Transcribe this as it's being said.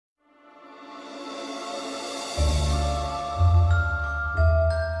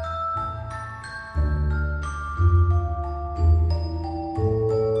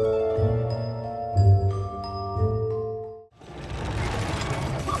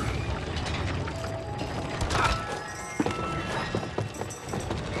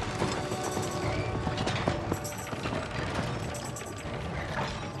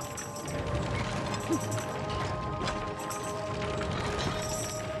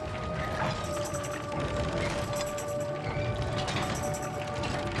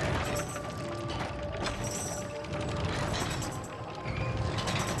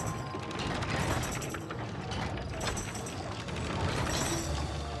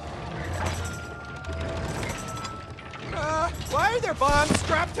Why are there bombs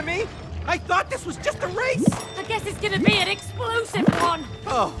strapped to me? I thought this was just a race! I guess it's gonna be an explosive one!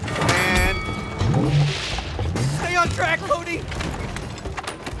 Oh, man. Stay on track, Cody!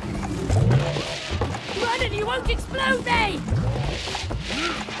 Run and you won't explode, me!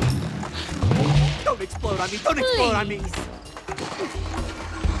 Don't explode on me! Don't explode on me!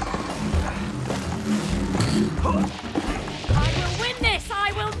 I will win this!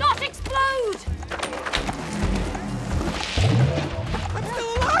 I will not explode! I'm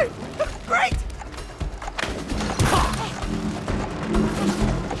still alive! Great!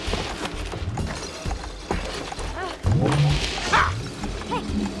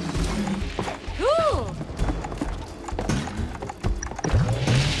 Cool!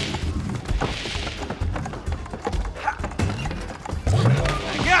 I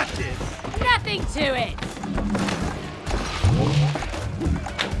got this! Nothing to it!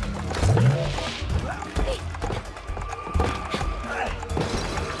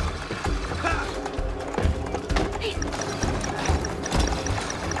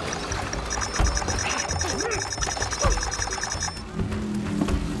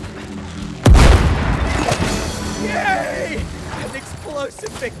 Yay! An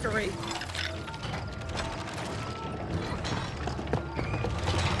explosive victory!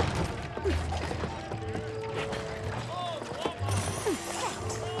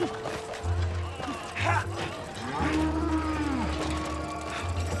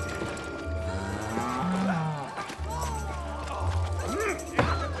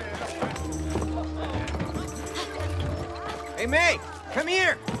 Hey, May! Come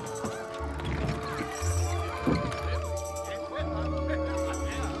here!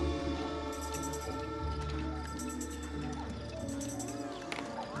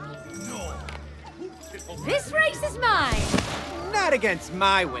 This race is mine! Not against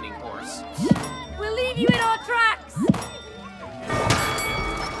my winning horse. We'll leave you in our tracks!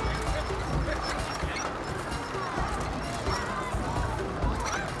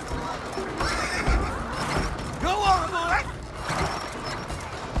 Go on, boy!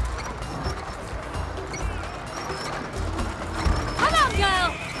 Come on,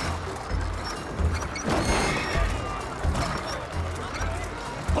 girl!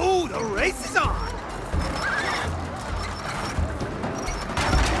 Oh, the race is on!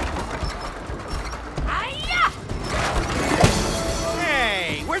 Hiya!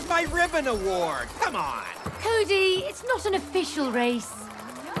 Hey, where's my ribbon award? Come on! Cody, it's not an official race.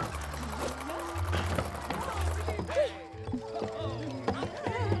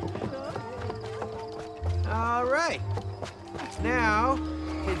 All right. Now,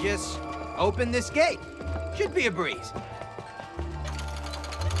 you just open this gate. Should be a breeze.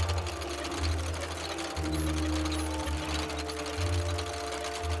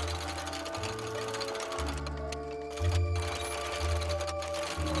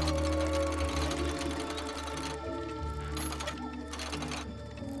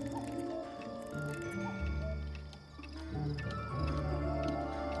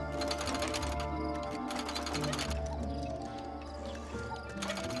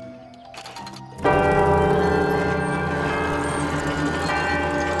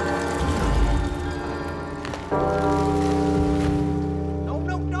 No,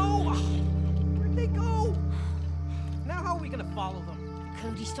 no, no! Where'd they go? Now how are we gonna follow them?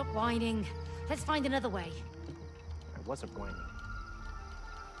 Cody, stop whining. Let's find another way. I wasn't whining.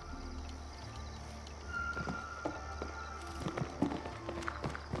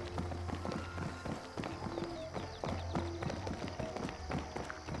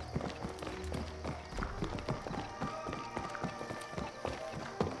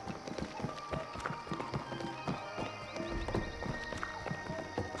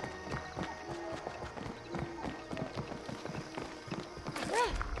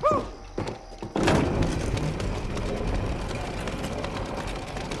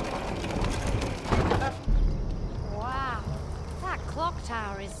 Wow, that clock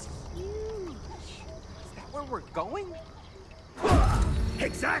tower is huge. Is that where we're going?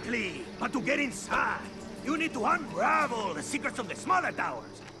 Exactly! But to get inside, you need to unravel the secrets of the smaller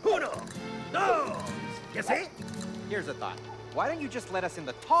towers. Uno, dos, you see? Here's a thought. Why don't you just let us in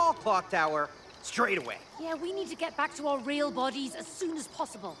the tall clock tower straight away? Yeah, we need to get back to our real bodies as soon as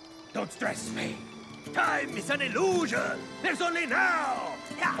possible. Don't stress me. Time is an illusion. There's only now.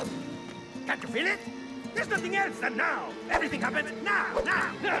 Yeah. Can't you feel it? There's nothing else than now. Everything happens now,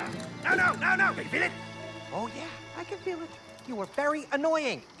 now, now. Now. Can you feel it? Oh yeah, I can feel it. You are very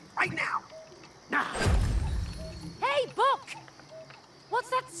annoying. Right now. Now. Hey, Buck! What's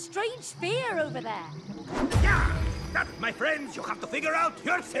that strange sphere over there? Yeah. That, my friends, you have to figure out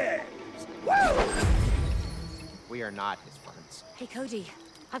yourselves. Woo! We are not his friends. Hey, Cody,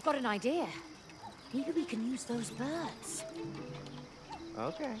 I've got an idea. Maybe we can use those birds.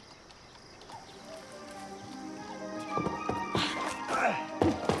 Okay.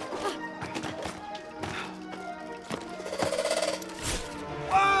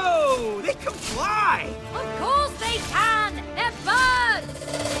 Whoa! They can fly! Of course they can! They're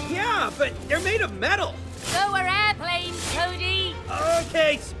birds! Yeah, but they're made of metal. So are airplanes, Cody.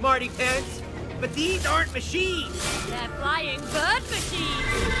 Okay, smarty pants. But these aren't machines. They're flying bird machines.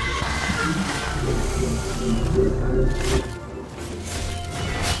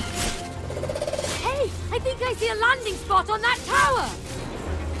 Hey, I think I see a landing spot on that tower.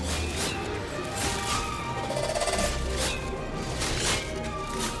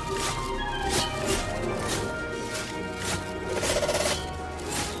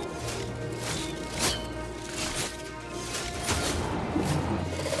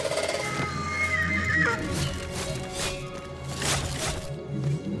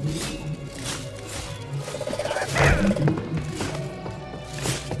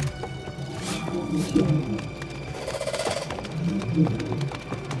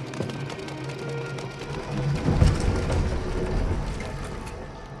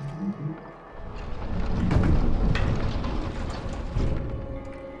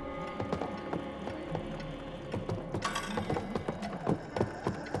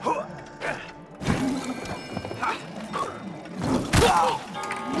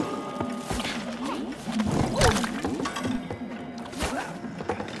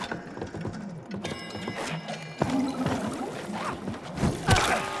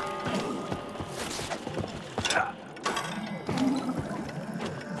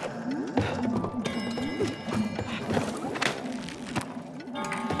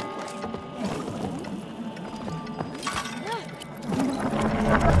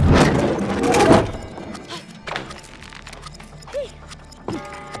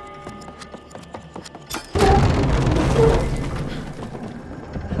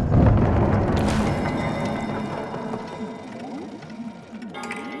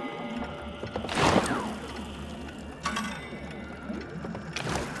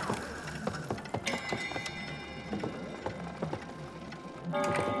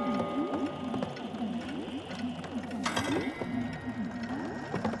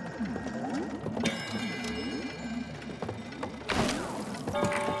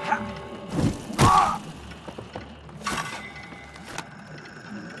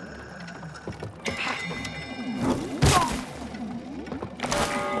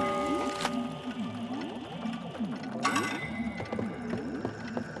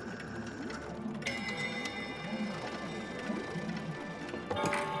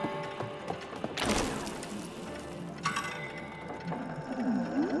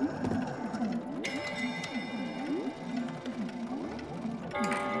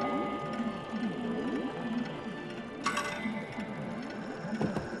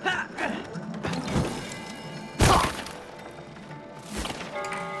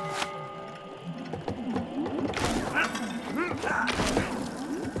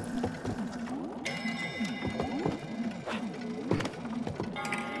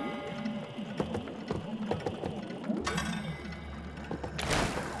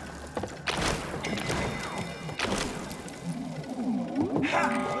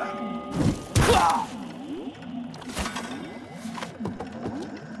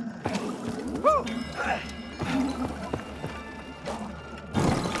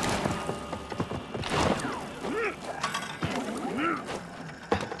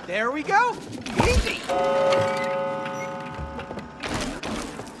 There we go. Easy.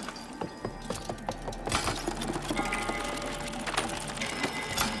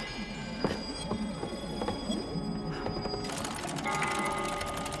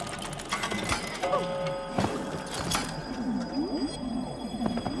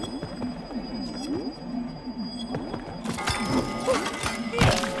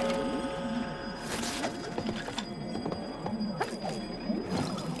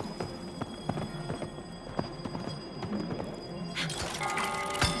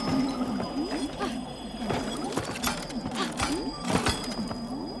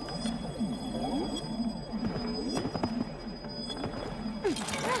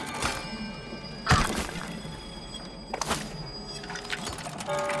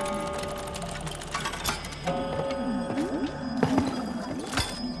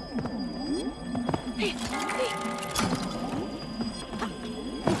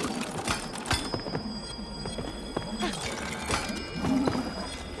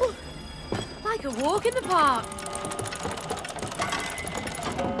 Like a walk in the park.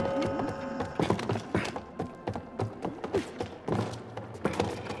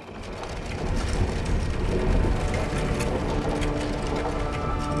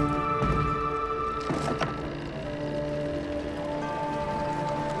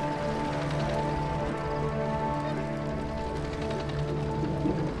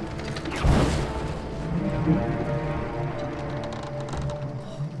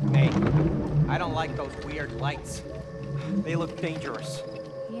 and those weird lights. They look dangerous.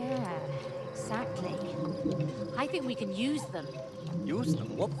 Yeah, exactly. I think we can use them Use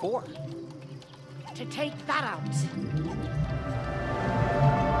them? What for? to take that out.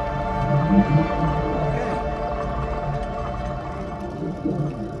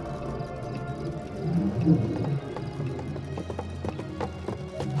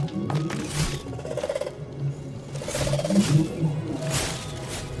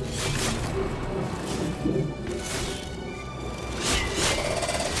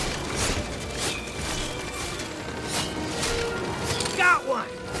 Got one!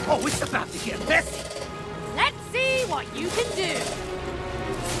 Oh, it's about to get messy! Let's see what you can do.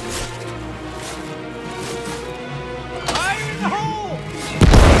 Fire in the hole!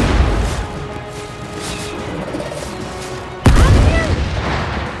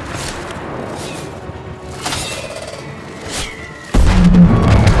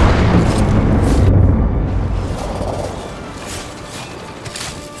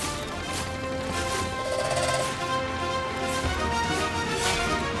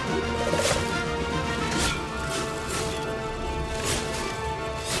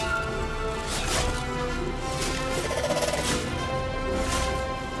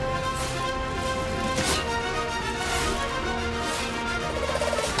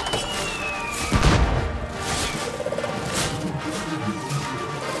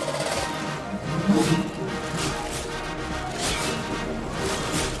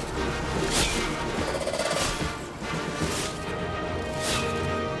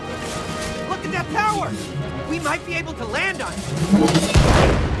 Look at that tower! We might be able to land on it.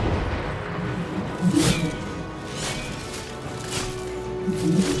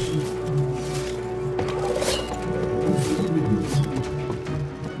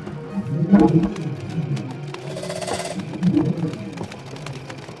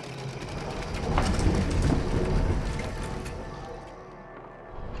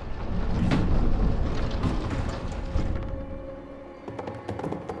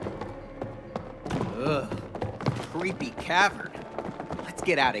 Ugh. Creepy cavern. Let's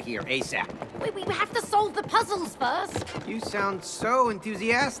get out of here ASAP. Wait, we have to solve the puzzles first. You sound so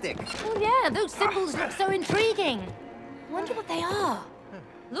enthusiastic. Oh yeah, those symbols look so intriguing. Wonder what they are.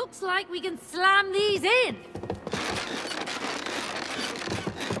 Looks like we can slam these in.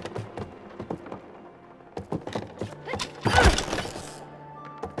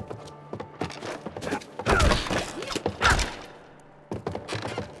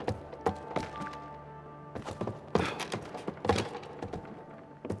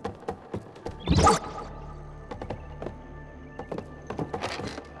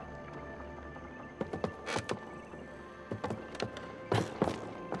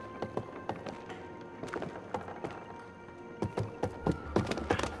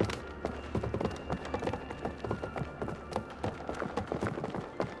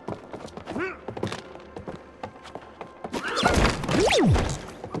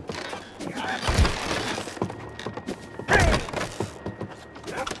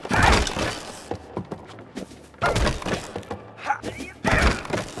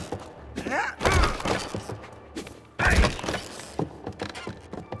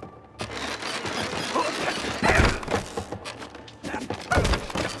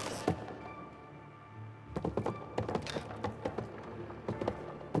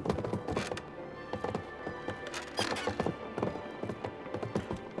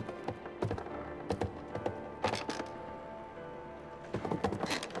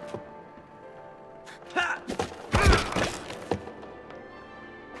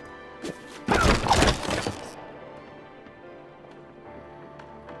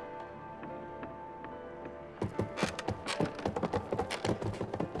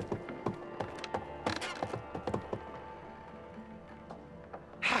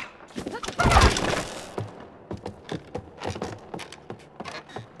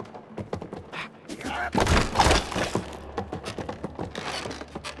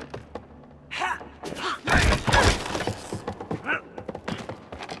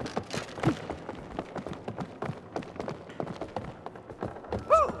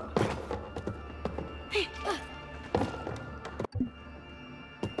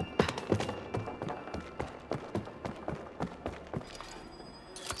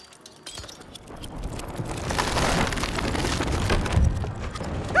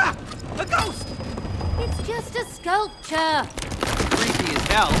 Sculpture! Creepy as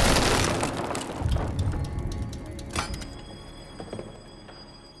hell.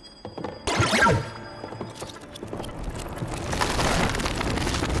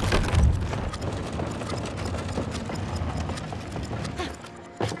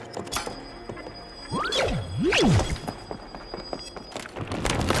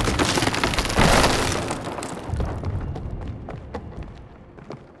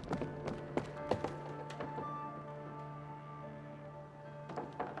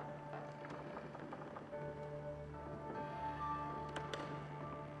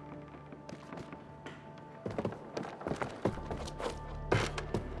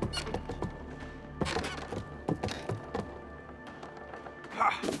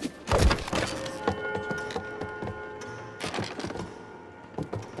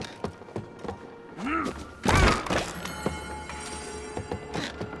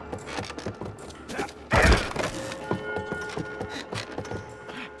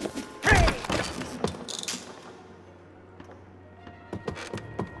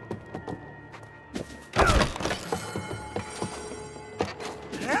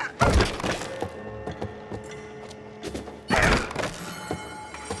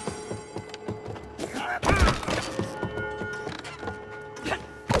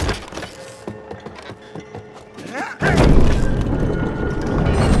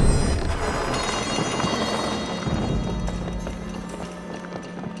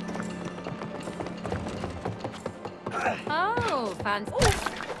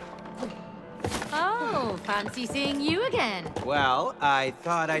 Oh, fancy seeing you again. Well, I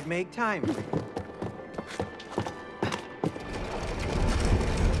thought I'd make time for you.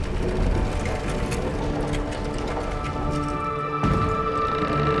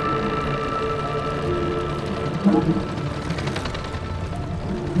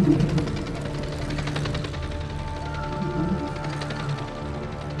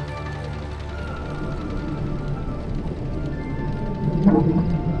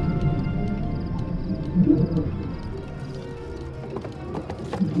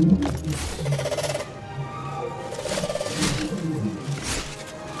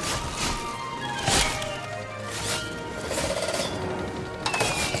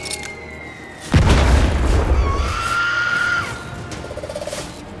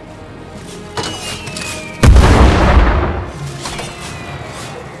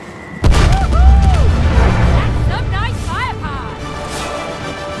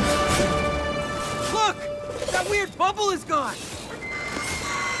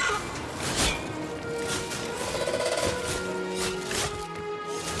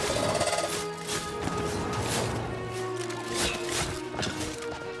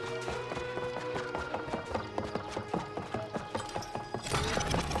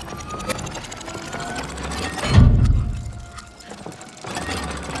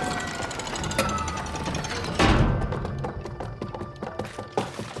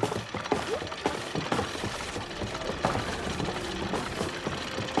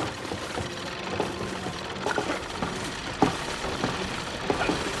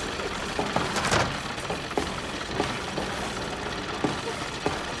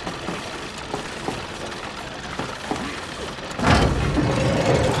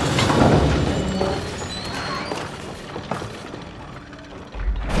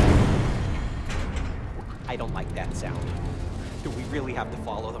 I don't like that sound. Do we really have to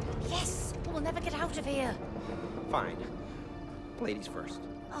follow them? Yes, but we'll never get out of here. Fine. Ladies first.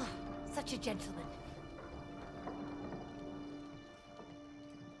 Oh, such a gentleman.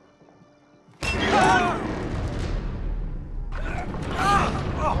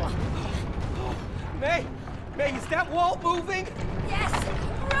 May, is that wall moving? Yes!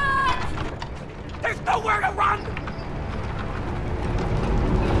 Run! There's nowhere to run!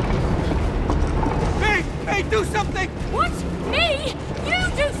 May, do something! What? Me?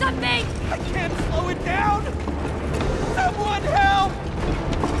 You do something! I can't slow it down! Someone help!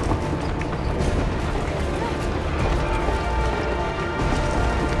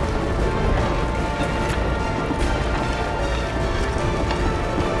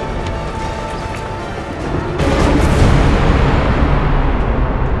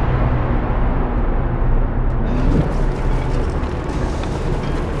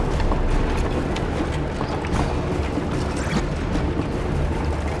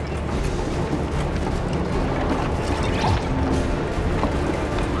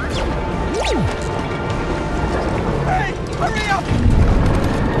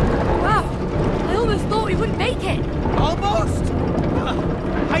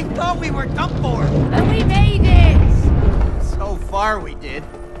 We did.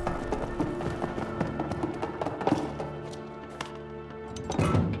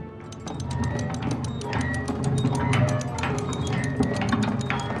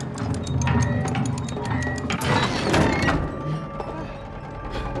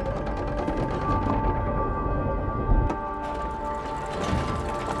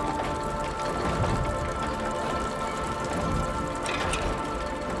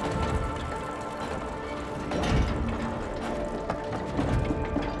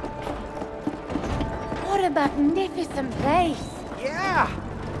 Magnificent place. Yeah,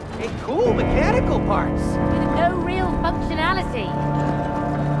 and cool mechanical parts. With no real functionality.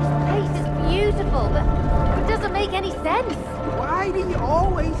 This place is beautiful, but it doesn't make any sense. Why do you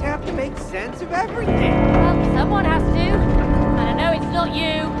always have to make sense of everything? Well, someone has to. And I know it's not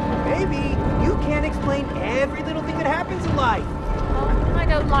you. Maybe you can't explain every little thing that happens in life. Oh, I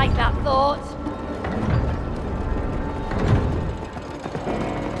don't like that thought.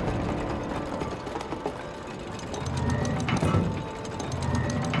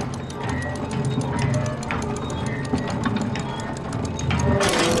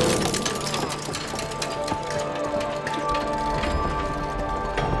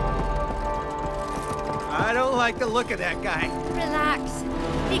 Like the look of that guy. Relax.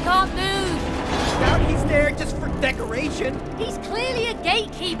 He can't move. Doubt he's there just for decoration. He's clearly a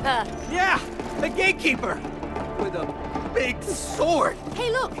gatekeeper. Yeah, a gatekeeper. With a big sword.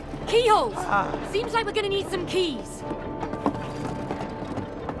 Hey, look. Keyholes. Seems like we're gonna need some keys.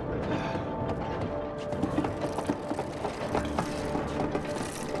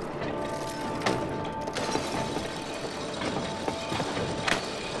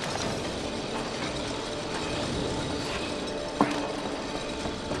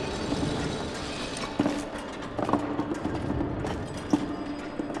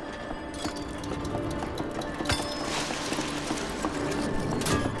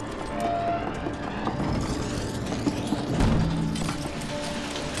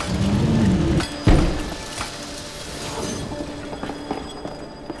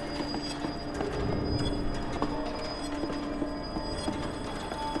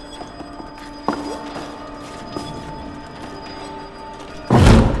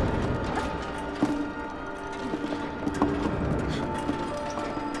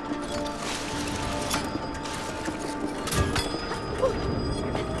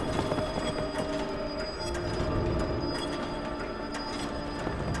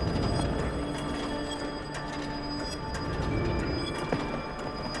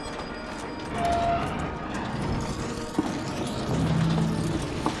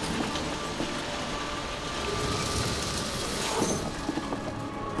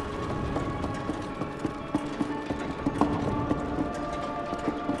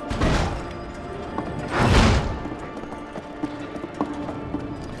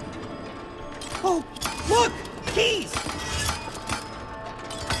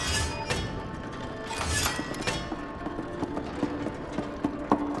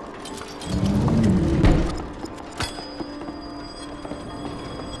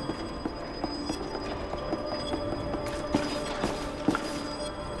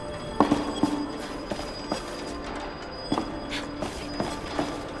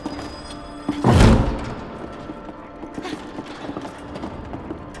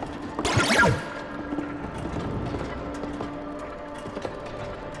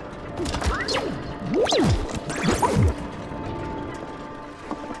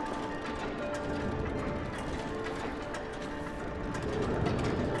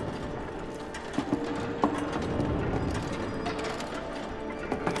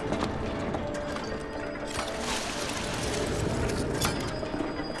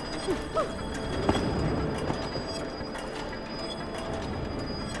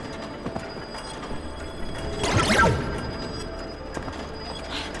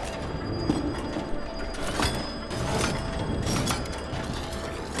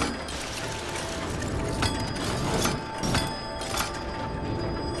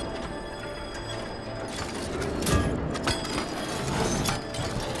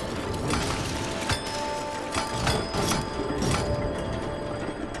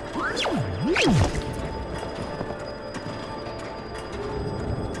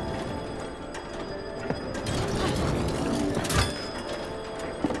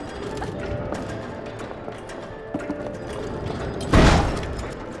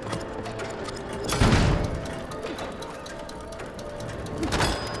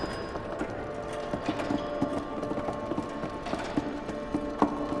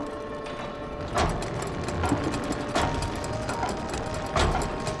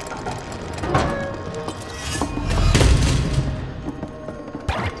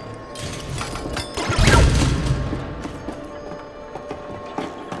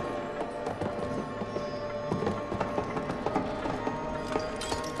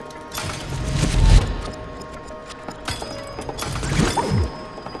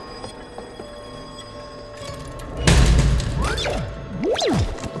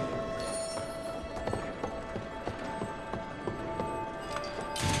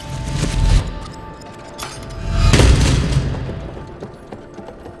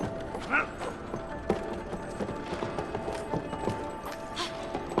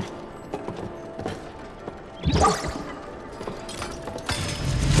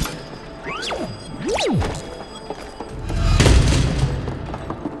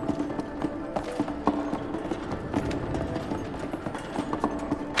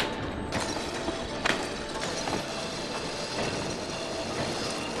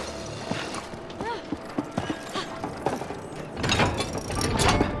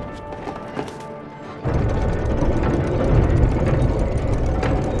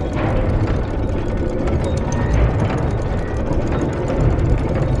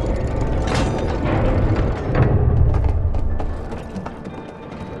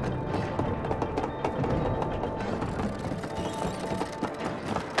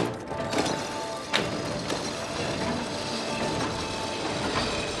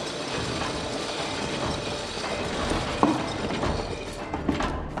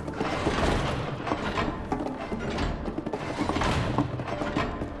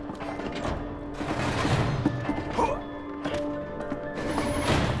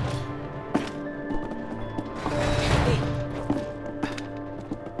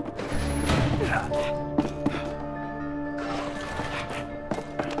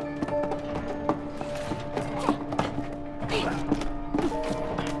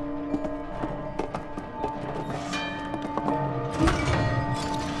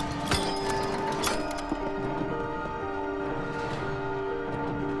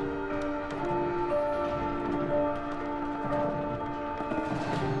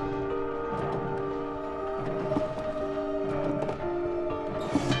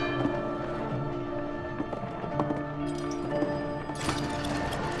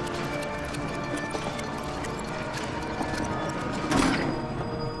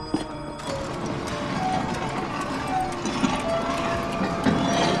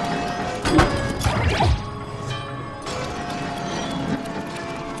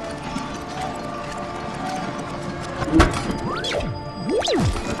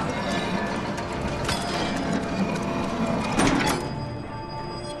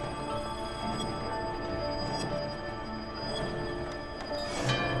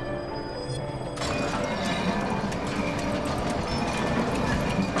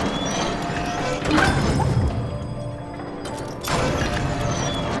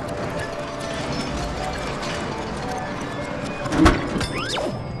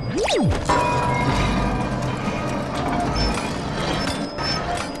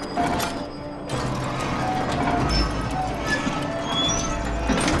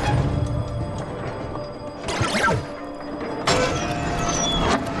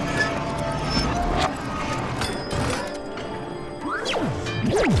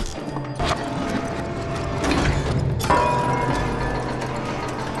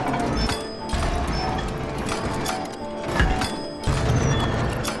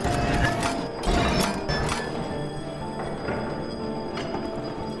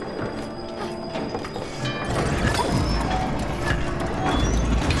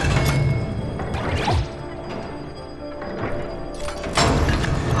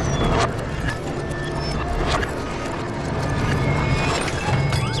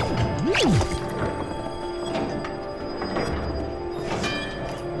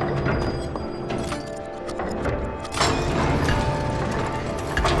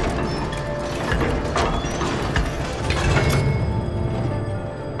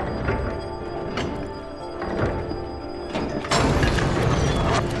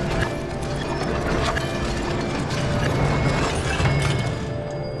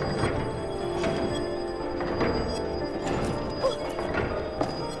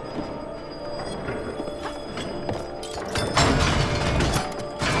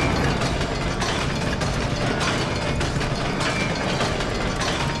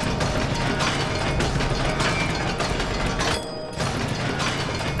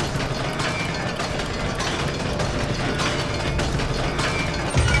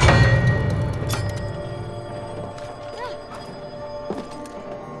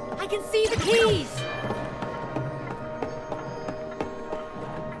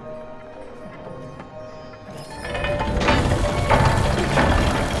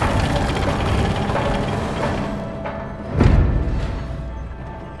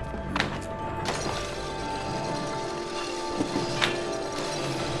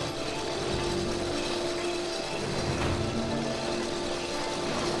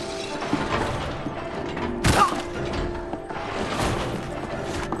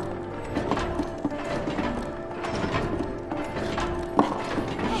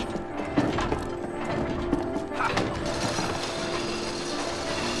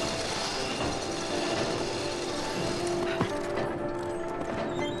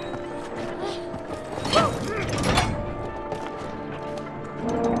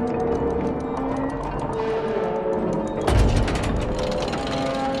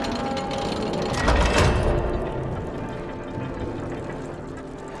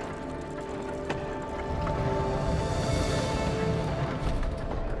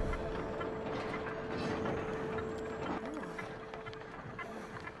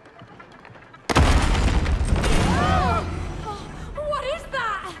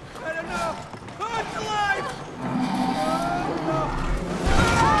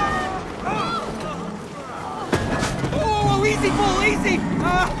 easy!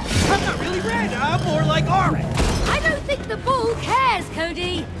 I'm not really red, I'm more like orange. I don't think the ball cares,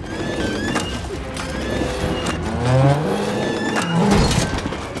 Cody.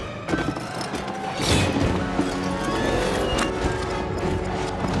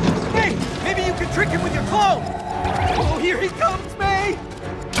 Hey, maybe you can trick him with your clone! Oh, here he comes, May!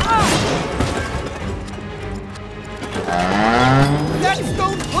 Ah! That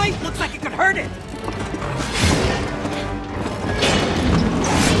stone plate looks like it could hurt it!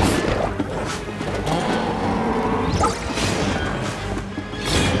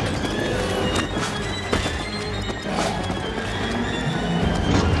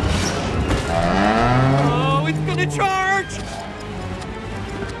 Oh, it's gonna charge!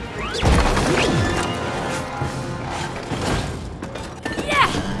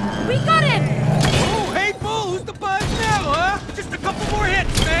 Yeah! We got him! Oh, hey, Bull, who's the buzz now, huh? Just a couple more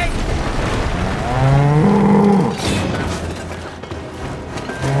hits, May!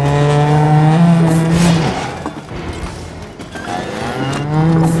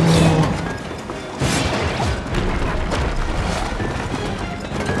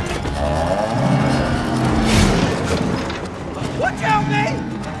 Watch out, May!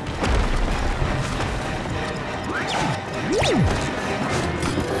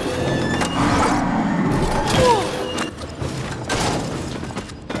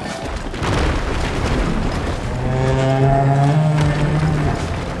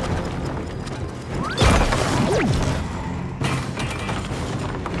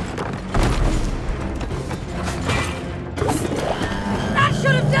 That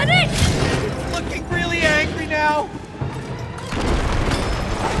should have done it! It's looking really angry now.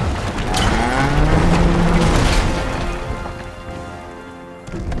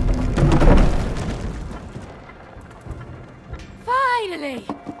 Finally!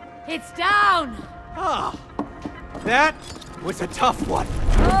 It's down! Ah, that was a tough one.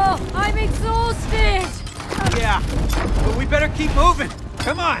 Oh, I'm exhausted! Yeah, but we better keep moving.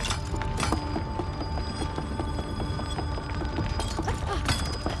 Come on.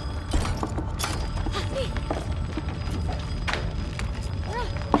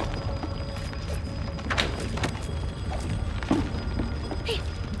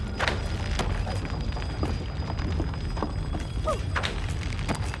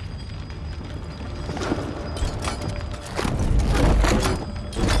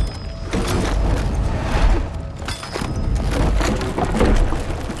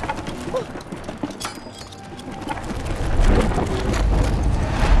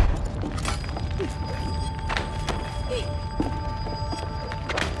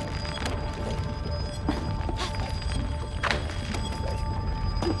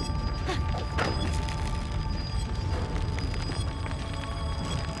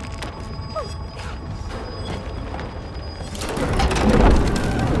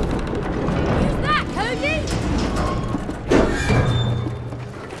 Who's that, Cody?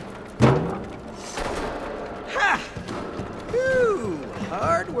 Ha! Whew,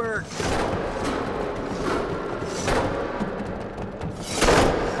 hard work.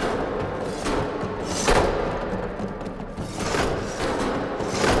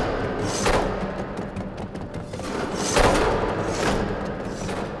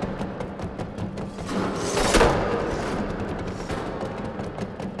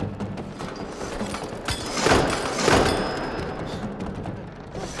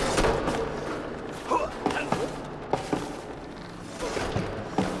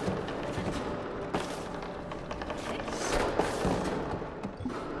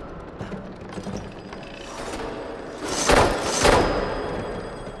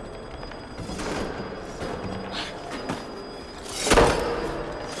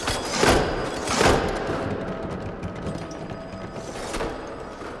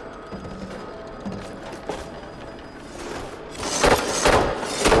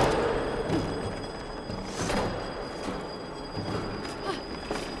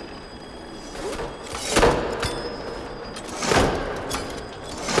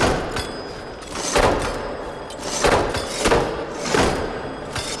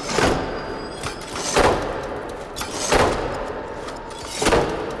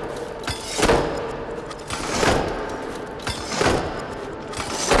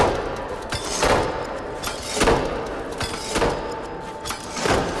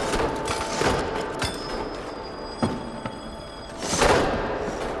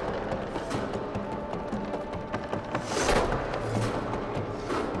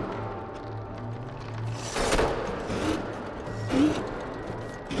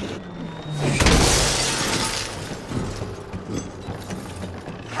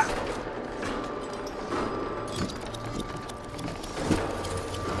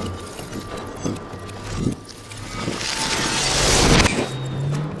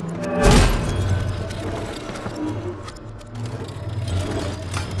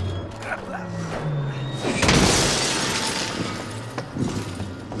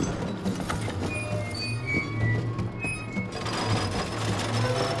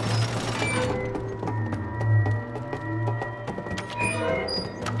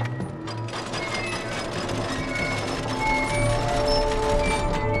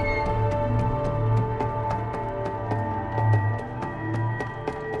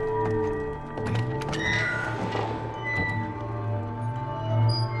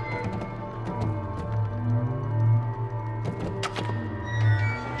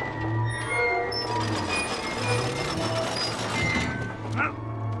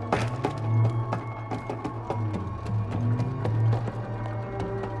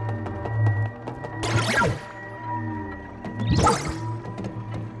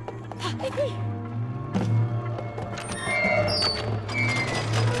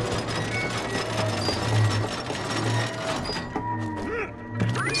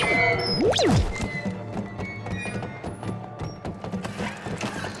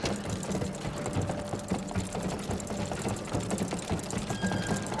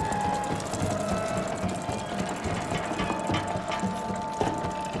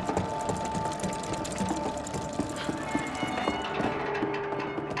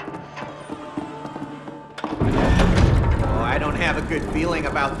 Have a good feeling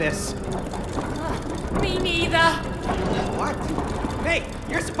about this. Me neither. What? Hey,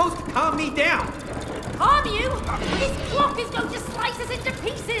 you're supposed to calm me down. Calm you? This clock is going to slice us into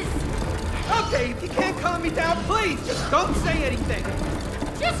pieces. Okay, if you can't calm me down, please, just don't say anything.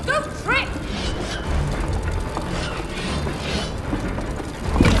 Just go trip.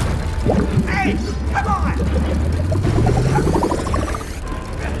 Hey, come on!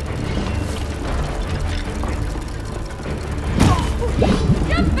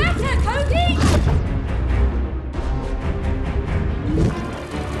 You're better, Cody!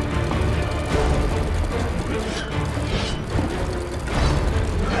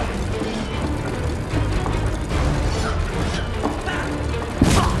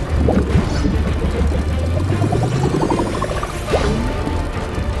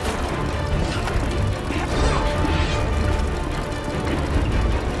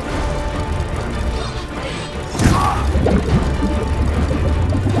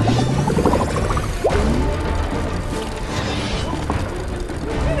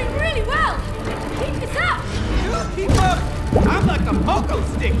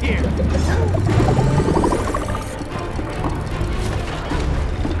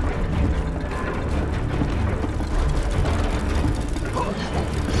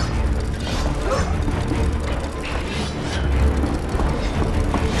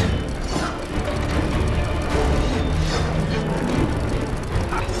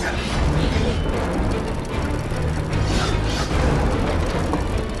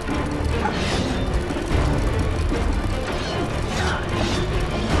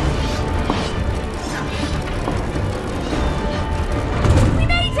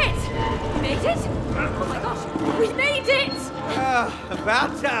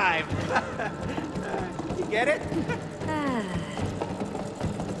 About time. You get it?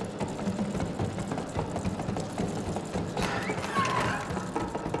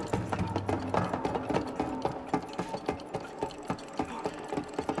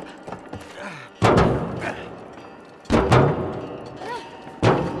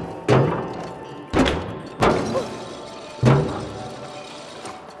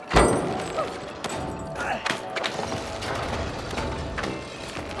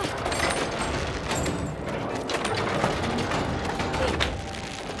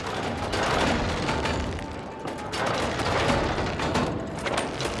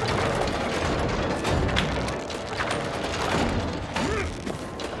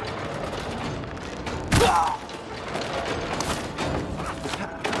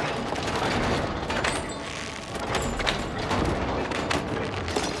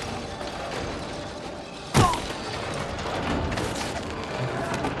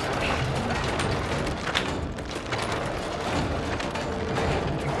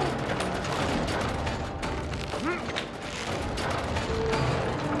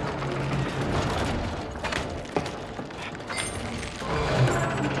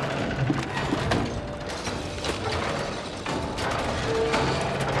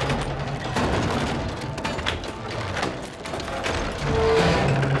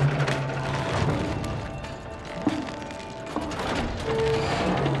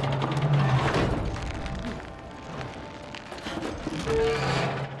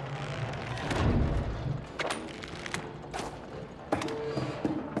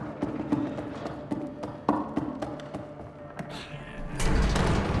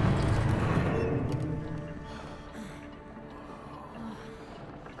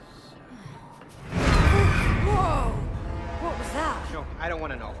 I don't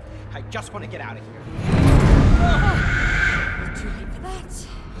want to know. I just want to get out of here. Too late for that.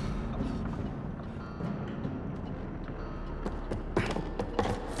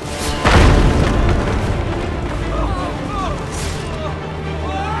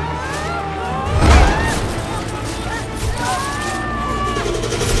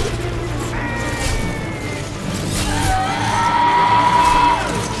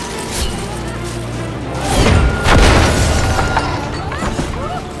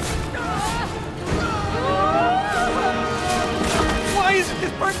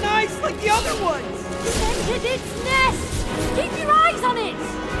 Nice like the other ones! It's entered its nest! Keep your eyes on it!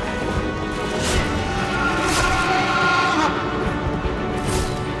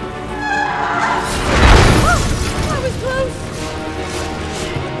 Oh, that was close!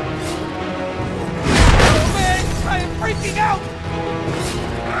 Oh man, I am freaking out!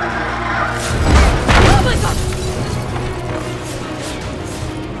 Oh my god!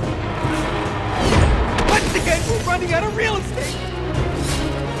 Once again, we're running out of real estate!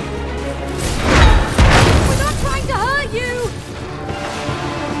 We're not trying to hurt you!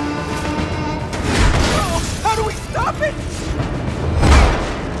 Oh, how do we stop it?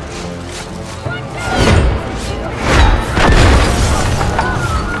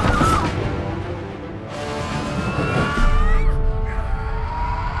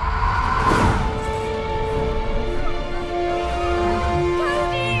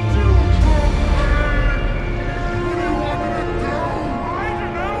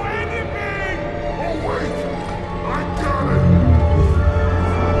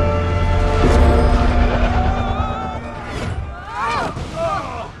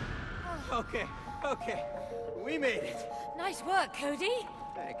 Okay, we made it. Nice work, Cody.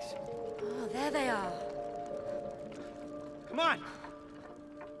 Thanks. Oh, there they are. Come on.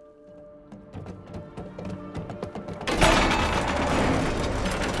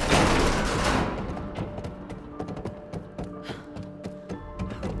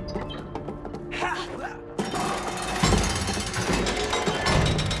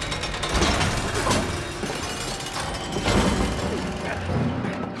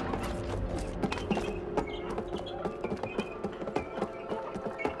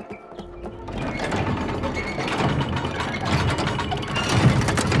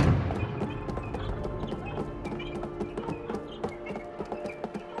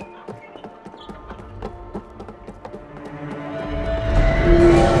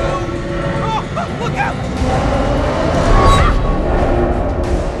 Look out!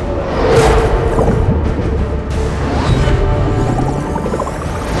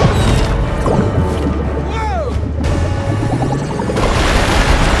 Whoa!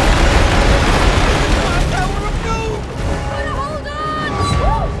 Tower of Doom! Hold on!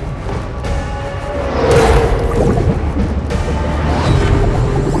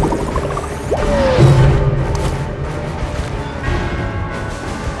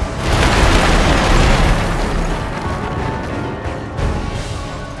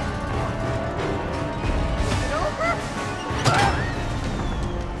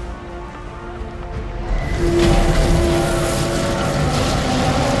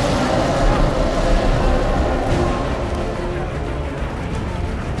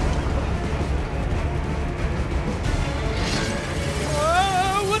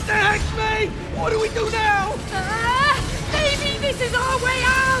 What the heck, May? What do we do now? Maybe this is our way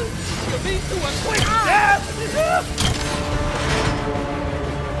out! You mean to a quick death?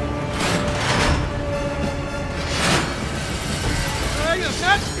 I am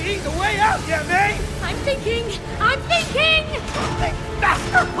not seeing the way out yet, May! I'm thinking! Think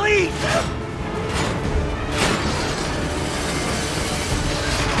faster, please!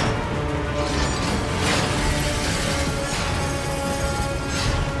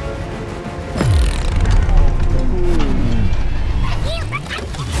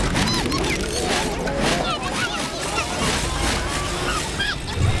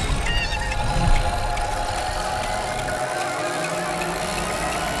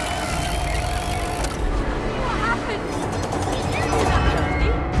 What happened?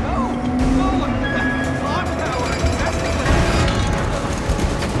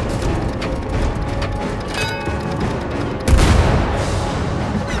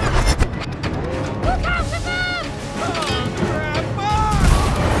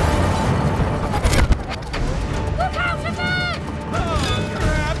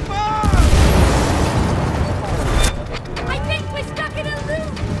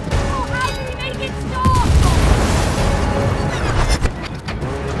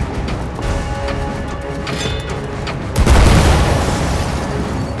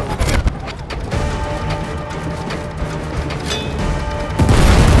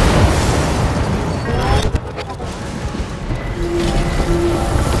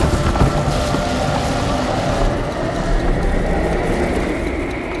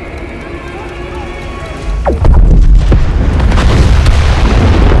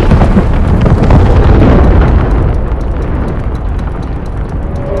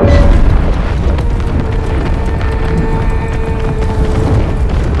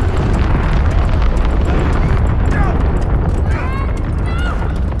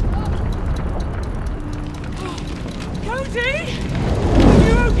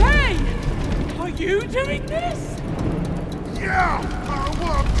 you doing this? Yeah!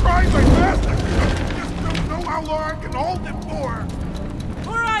 Well, I'm trying my best. I just don't know how long I can hold it for.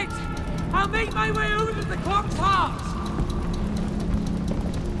 All right, I'll make my way over to the clock's heart.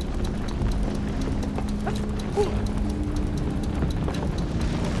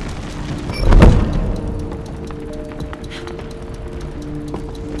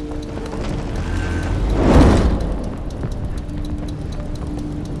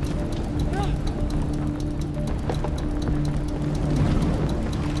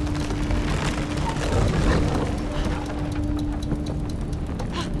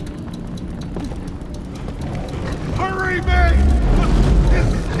 Hurry, May! This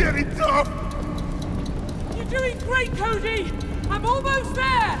is getting tough. You're doing great, Cody. I'm almost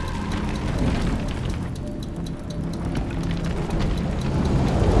there.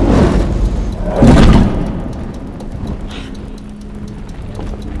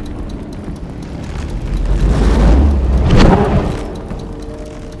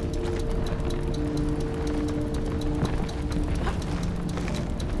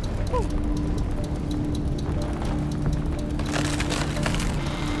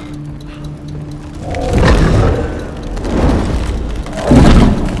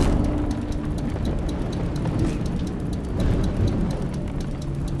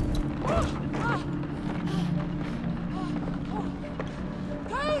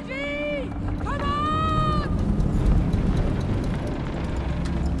 Cody, come on!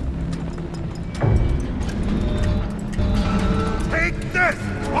 Take this,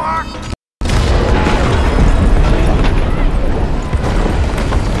 clock!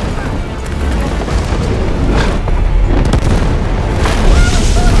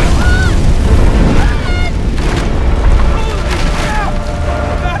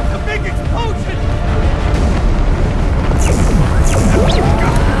 That's a big explosion!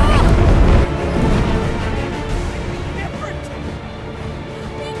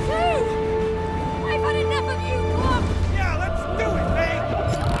 Me too! I've had enough of you, Clock! Yeah, let's do it, May!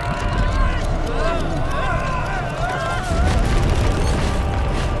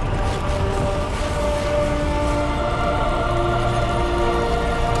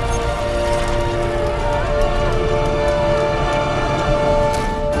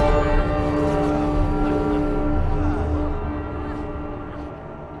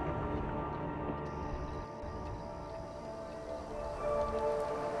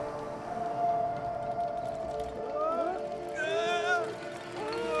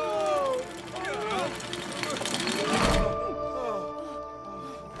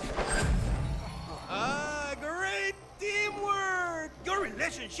 Great teamwork! Your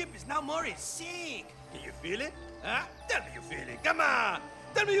relationship is now more in sync. Can you feel it? Huh? Tell me you feel it. Come on!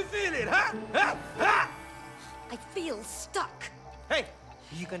 Tell me you feel it, huh? Huh? Huh? I feel stuck. Hey,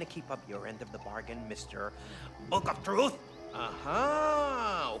 you gonna keep up your end of the bargain, Mr. Book of Truth?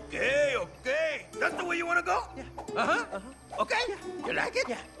 Uh-huh. Okay, okay. That's the way you want to go? Yeah. Uh-huh. Uh-huh. Okay. Yeah. You like it?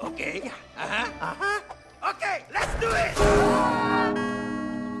 Yeah. Okay. Yeah. Uh-huh. Uh-huh. Okay, let's do it!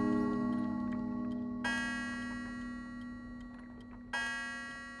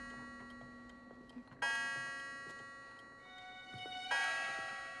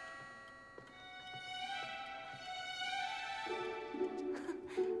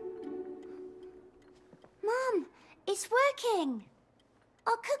 Mom, it's working.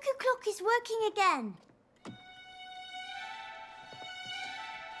 Our cuckoo clock is working again.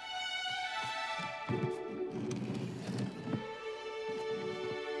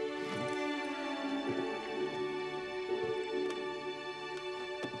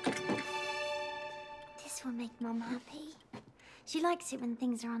 This will make Mum happy. She likes it when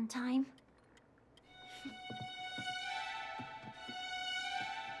things are on time.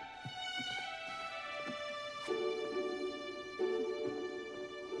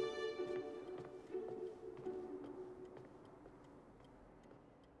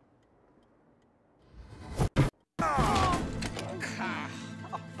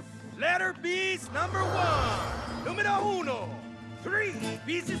 Letter piece number 1. Numero uno. 3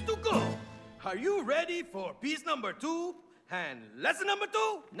 pieces to go. Are you ready for piece number 2? And lesson number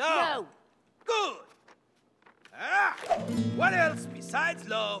 2? No. Good. Ah, what else besides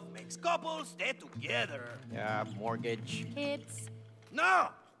love makes couples stay together? Mortgage. Kids. No.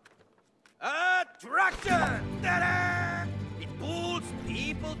 Attraction. Ta-da! It pulls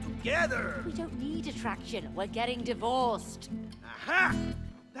people together. We don't need attraction. We're getting divorced. Aha!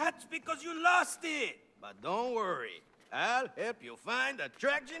 That's because you lost it. But don't worry. I'll help you find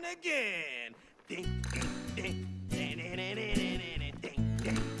attraction again. Ding, ding, ding. Ding, ding, ding, ding, ding, ding,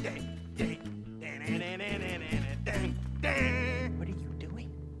 ding, ding, ding, ding, ding, ding, ding, ding. What are you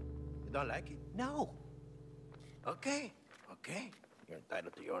doing? Don't like it? No. Okay, okay. You're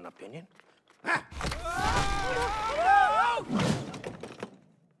entitled to your own opinion.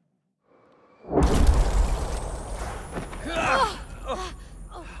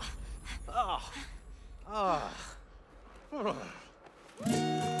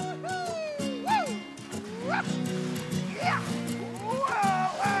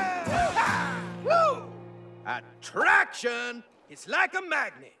 Attraction is like a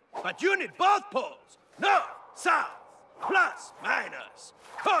magnet, but you need both poles. North, south, plus, minus.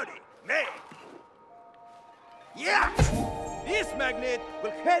 Cody, make. Yeah! This magnet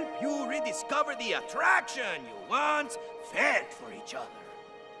will help you rediscover the attraction you once felt for each other.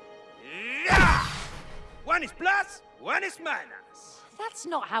 Yeah! One is plus, one is minus. That's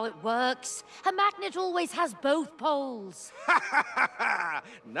not how it works. A magnet always has both poles.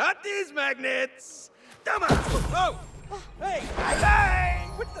 Not these magnets. Come on! Oh! Hey! Hey!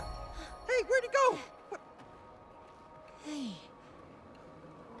 What the? Hey, where'd he go? What? Hey,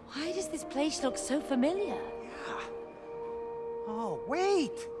 why does this place look so familiar? Oh,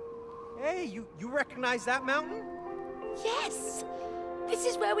 wait! Hey, you recognize that mountain? Yes! This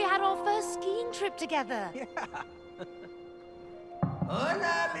is where we had our first skiing trip together. Yeah.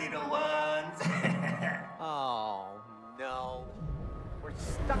 Hola, little ones! Oh, no. We're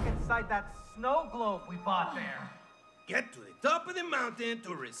stuck inside that snow globe we bought there. Get to the top of the mountain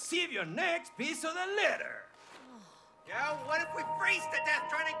to receive your next piece of the letter. Yeah, what if we freeze to death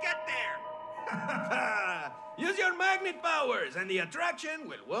trying to get there? Use your magnet powers and the attraction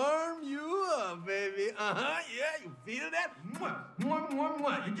will warm you up, baby. Yeah, you feel that? Mwah, mwah, mwah,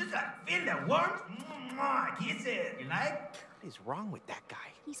 mwah. You just feel the warmth. Mwah, kiss it. You like? What is wrong with that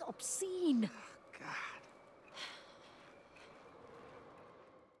guy? He's obscene.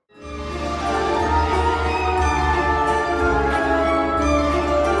 God.